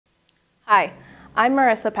Hi, I'm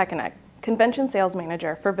Marissa Pekanek, Convention Sales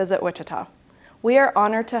Manager for Visit Wichita. We are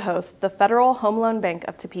honored to host the Federal Home Loan Bank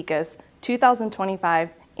of Topeka's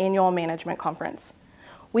 2025 Annual Management Conference.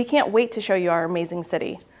 We can't wait to show you our amazing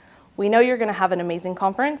city. We know you're going to have an amazing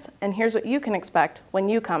conference, and here's what you can expect when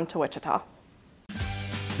you come to Wichita.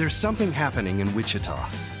 There's something happening in Wichita.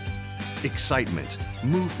 Excitement,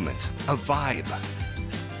 movement, a vibe.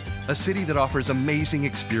 A city that offers amazing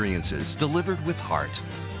experiences delivered with heart.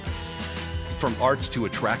 From arts to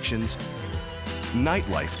attractions,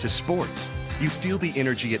 nightlife to sports, you feel the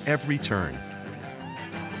energy at every turn.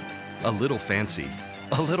 A little fancy,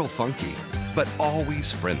 a little funky, but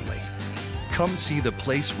always friendly. Come see the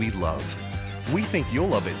place we love. We think you'll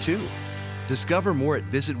love it too. Discover more at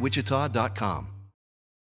visitwichita.com.